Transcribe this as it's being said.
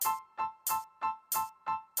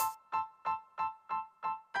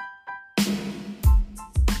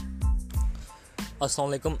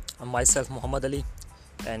Assalamu alaikum. Myself Muhammad Ali,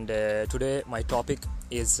 and today my topic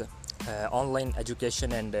is online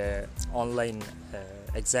education and online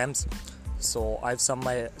exams. So I have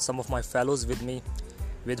some of my fellows with me,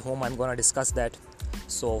 with whom I'm gonna discuss that.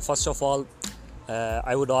 So first of all,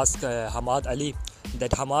 I would ask Hamad Ali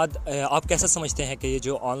that Hamad, आप कैसा समझते हैं कि ये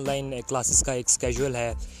जो online classes का एक schedule है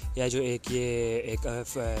या जो एक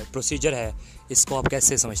प्रोसीजर है, इसको आप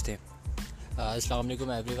कैसे समझते हैं? अस्सलाम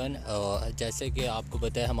वालेकुम एवरीवन। जैसे कि आपको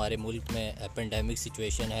पता है हमारे मुल्क में पेंडेमिक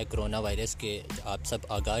सिचुएशन है, कोरोना वायरस के आप सब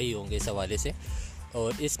आगाह ही होंगे इस हवाले से।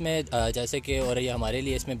 और इसमें जैसे कि और ये हमारे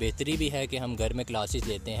लिए इसमें बेहतरी भी है कि हम घर में क्लासेस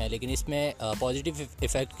लेते हैं, लेकिन इसमें पॉजिटिव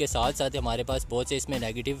इफ़ेक्ट के साथ साथ हमारे पास बहुत से इसमें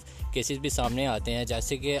नेगेटिव केसेस भी सामने आते हैं।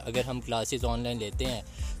 जैसे कि अगर हम क्लासेस ऑनलाइन लेते हैं,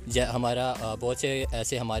 हमारा बहुत से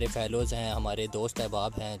ऐसे हमारे फ़ेलोज़ हैं, हमारे दोस्त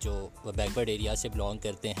अहबाब हैं जो बैकवर्ड एरिया से बिलोंग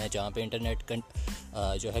करते हैं, जहाँ पे इंटरनेट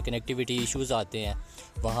जो है कनेक्टिविटी इश्यूज़ आते हैं।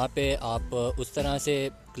 वहाँ पे आप उस तरह से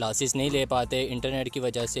क्लासेस नहीं ले पाते, इंटरनेट की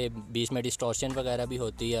वजह से बीच में डिस्टॉर्शन वगैरह भी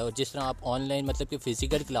होती है। और जिस तरह आप ऑनलाइन मतलब कि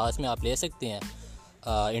फ़िज़िकल क्लास में आप ले सकते हैं,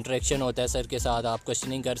 इंटरेक्शन होता है सर के साथ, आप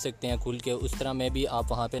क्वेश्चनिंग कर सकते हैं खुल के, उस तरह में भी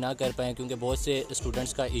आप वहाँ पे ना कर पाएँ, क्योंकि बहुत से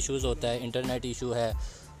स्टूडेंट्स का इश्यूज़ होता है, इंटरनेट इशू है,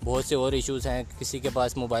 बहुत से और इश्यूज़ हैं, किसी के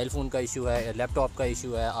पास मोबाइल फ़ोन का इशू है, लैपटॉप का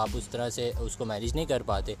इशू है, आप उस तरह से उसको मैनेज नहीं कर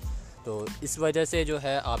पाते। तो इस वजह से जो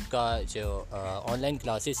है आपका जो ऑनलाइन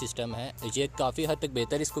क्लासेस सिस्टम है ये काफ़ी हद तक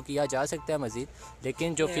बेहतर इसको किया जा सकता है मज़ीद,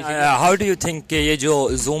 लेकिन जो हाउ डू यू थिंक कि ये जो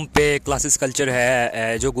जूम पे क्लासेस कल्चर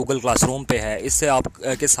है, जो गूगल क्लासरूम पे है, इससे आप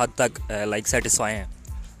किस हद तक लाइक सेटिस्फाई हैं?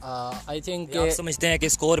 आई थिंक आप समझते हैं कि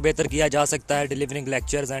स्कोर बेहतर किया जा सकता है delivering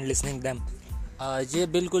lectures and listening them? ये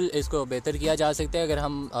बिल्कुल इसको बेहतर किया जा सकता है अगर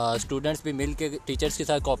हम स्टूडेंट्स भी मिल के टीचर्स के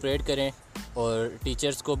साथ कोऑपरेट करें और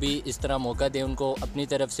टीचर्स को भी इस तरह मौका दें, उनको अपनी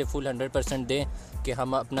तरफ से फुल 100% दें कि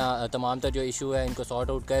हम अपना तमाम तर जो इशू है इनको सॉर्ट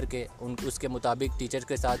आउट करके उसके मुताबिक टीचर्स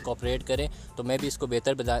के साथ कोऑपरेट करें, तो मैं भी इसको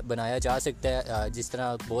बेहतर बनाया जा सकता है। जिस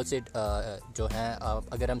तरह बहुत से जो हैं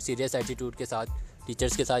अगर हम सीरियस एटीट्यूड के साथ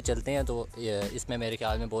टीचर्स के साथ चलते हैं तो इसमें मेरे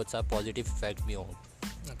ख्याल में बहुत सा पॉजिटिव इफेक्ट भी होंगे।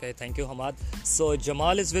 Okay, thank you Hamad. So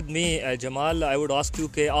Jamal is with me. Jamal, I would ask you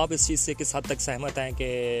कि आप इस चीज़ से किस हद तक सहमत हैं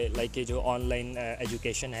कि लाइक ये जो ऑनलाइन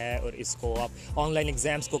एजुकेशन है और इसको आप ऑनलाइन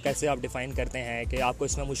एग्ज़ाम्स को कैसे आप डिफ़ाइन करते हैं, कि आपको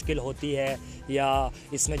इसमें मुश्किल होती है या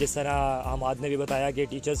इसमें जिस तरह हमाद ने भी बताया कि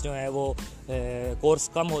टीचर्स जो हैं वो कोर्स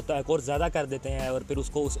कम होता है, कोर्स ज़्यादा कर देते हैं और फिर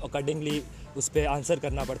उसको उस अकॉर्डिंगली उस पर आंसर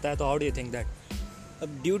करना पड़ता है, तो how do you think that?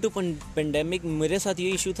 अब ड्यू टू पेंडेमिक मेरे साथ ये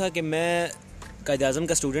इशू था कि मैं कायद-ए-आज़म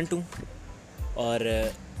का स्टूडेंट हूँ और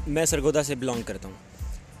मैं सरगोदा से बिलोंग करता हूँ।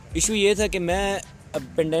 इशू ये था कि मैं अब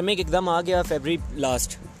पेंडेमिक एकदम आ गया फरवरी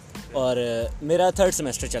लास्ट और मेरा 3rd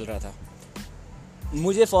सेमेस्टर चल रहा था।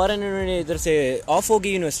 मुझे फ़ौरन इन्होंने इधर से ऑफ हो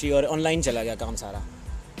गई यूनिवर्सिटी और ऑनलाइन चला गया काम सारा।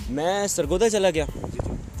 मैं सरगोदा चला गया।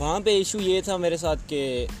 वहाँ पे इशू ये था मेरे साथ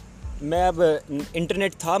कि मैं अब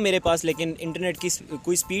इंटरनेट था मेरे पास, लेकिन इंटरनेट की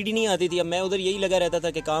कोई स्पीड ही नहीं आती थी। अब मैं उधर यही लगा रहता था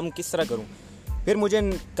कि काम किस तरह करूँ। फिर मुझे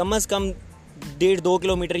कम से कम 1.5-2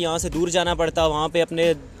 किलोमीटर यहाँ से दूर जाना पड़ता, वहाँ पे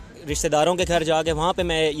अपने रिश्तेदारों के घर जाके वहाँ पे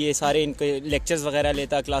मैं ये सारे इनके लेक्चर्स वगैरह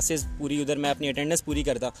लेता, क्लासेस पूरी उधर मैं अपनी अटेंडेंस पूरी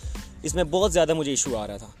करता। इसमें बहुत ज़्यादा मुझे इशू आ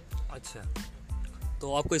रहा था। अच्छा,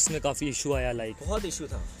 तो आपको इसमें काफ़ी इशू आया? लाइक बहुत इशू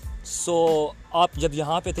था। सो आप जब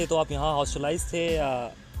यहाँ पे थे तो आप यहाँ हॉस्टलाइज थे या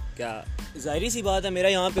क्या? ज़ाहिर सी बात है, मेरा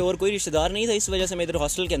यहाँ पे और कोई रिश्तेदार नहीं था, इस वजह से मैं इधर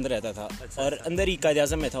हॉस्टल के अंदर रहता था। और अंदर ही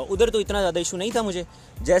कायद-ए-आज़म में था। उधर तो इतना ज़्यादा इशू नहीं था मुझे।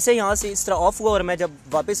 जैसे यहाँ से इस तरह ऑफ हुआ और मैं जब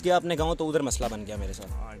वापस गया अपने गाँव तो उधर मसला बन गया मेरे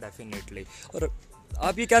साथ। हाँ, डेफिनेटली। और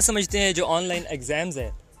आप ये क्या समझते हैं जो ऑनलाइन एग्ज़ाम्स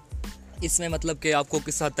है, इसमें मतलब कि आपको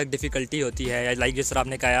किस हद तक डिफ़िकल्टी होती है? या लाइक जिस तरह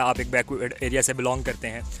आपने कहा आप एक बैकवर्ड एरिया से बिलोंग करते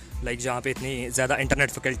हैं, लाइक जहाँ पे इतनी ज़्यादा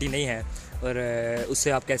इंटरनेट फैकल्टी नहीं है, और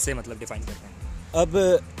उससे आप कैसे मतलब डिफ़ाइन करते हैं?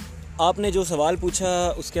 अब आपने जो सवाल पूछा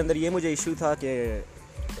उसके अंदर ये मुझे इशू था कि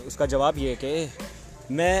उसका जवाब ये कि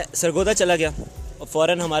मैं सरगोदा चला गया और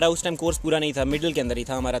फ़ौरन हमारा उस टाइम कोर्स पूरा नहीं था, मिडिल के अंदर ही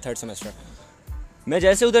था हमारा 3rd सेमेस्टर। मैं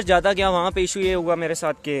जैसे उधर जाता गया वहाँ पे इशू ये हुआ मेरे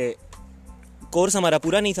साथ कि कोर्स हमारा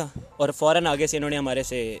पूरा नहीं था और फ़ौरन आगे से इन्होंने हमारे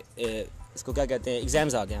से इसको क्या कहते हैं,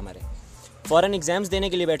 एग्ज़ाम्स आ गए हमारे। फ़ौरन एग्ज़ाम्स देने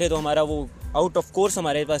के लिए बैठे तो हमारा वो आउट ऑफ कोर्स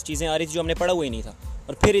हमारे पास चीज़ें आ रही थी जो हमने पढ़ा हुआ ही नहीं था,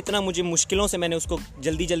 और फिर इतना मुझे मुश्किलों से मैंने उसको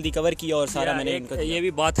जल्दी कवर किया और सारा मैंने इनको ये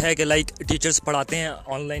भी बात है कि लाइक टीचर्स पढ़ाते हैं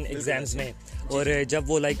ऑनलाइन एग्ज़ाम्स में, और जब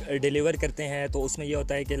वो लाइक डिलीवर करते हैं तो उसमें ये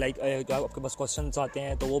होता है कि लाइक आपके पास क्वेश्चंस आते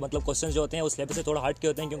हैं तो वो मतलब क्वेश्चंस जो होते हैं उस लेवल से थोड़ा हट के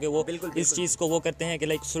होते हैं, क्योंकि वो इस चीज़ को वो करते हैं कि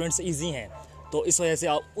लाइक स्टूडेंट्स ईजी हैं, तो इस वजह से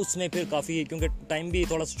आप उसमें फिर काफ़ी, क्योंकि टाइम भी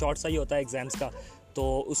थोड़ा शॉर्ट सा ही होता है एग्ज़ाम्स का, तो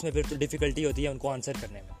उसमें फिर तो डिफ़िकल्टी होती है उनको आंसर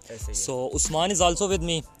करने में। सो Usman is also with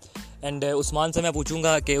me, and Usman से मैं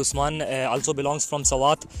पूछूंगा कि Usman also belongs from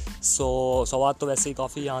Swat. सो सवात तो वैसे ही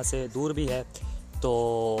काफ़ी यहाँ से दूर भी है,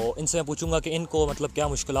 तो इनसे मैं पूछूंगा कि इनको मतलब क्या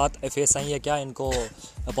मुश्किलात फेस आई है, क्या इनको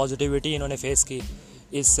पॉजिटिविटी इन्होंने फेस की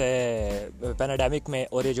इस पैंडेमिक में,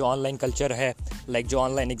 और ये जो ऑनलाइन कल्चर है, लाइक जो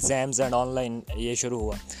ऑनलाइन एग्ज़ाम्स एंड ऑनलाइन ये शुरू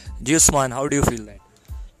हुआ। जी Usman, how do you feel that?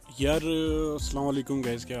 यार अस्सलाम वालेकुम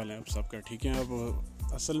गाइस, क्या हाल है आप सबका? ठीक है।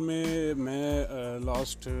 अब असल में मैं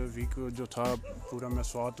लास्ट वीक जो था पूरा मैं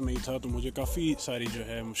स्वात में ही था, तो मुझे काफ़ी सारी जो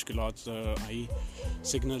है मुश्किलात आई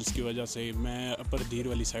सिग्नल्स की वजह से। मैं अपर दीर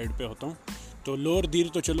वाली साइड पे होता हूँ, तो लोअर दीर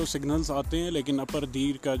तो चलो सिग्नल्स आते हैं, लेकिन अपर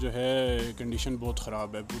दीर का जो है कंडीशन बहुत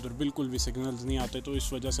ख़राब है, उधर बिल्कुल भी सिग्नल्स नहीं आते, तो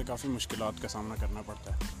इस वजह से काफ़ी मुश्किलात का सामना करना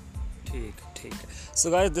पड़ता है। ठीक है। So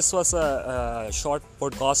guys, this was a short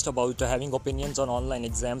podcast about having opinions on online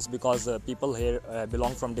exams, because people here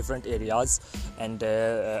belong from different areas, and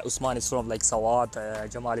Usman is from like Sawat,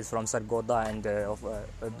 Jamal is from Sargodha, and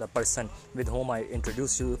the person with whom I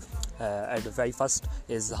introduced you at the very first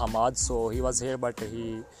is Hamad. So he was here, but he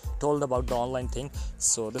told about the online thing.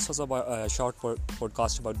 So this was a short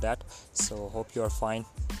podcast about that. So hope you are fine.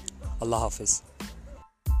 Allah Hafiz.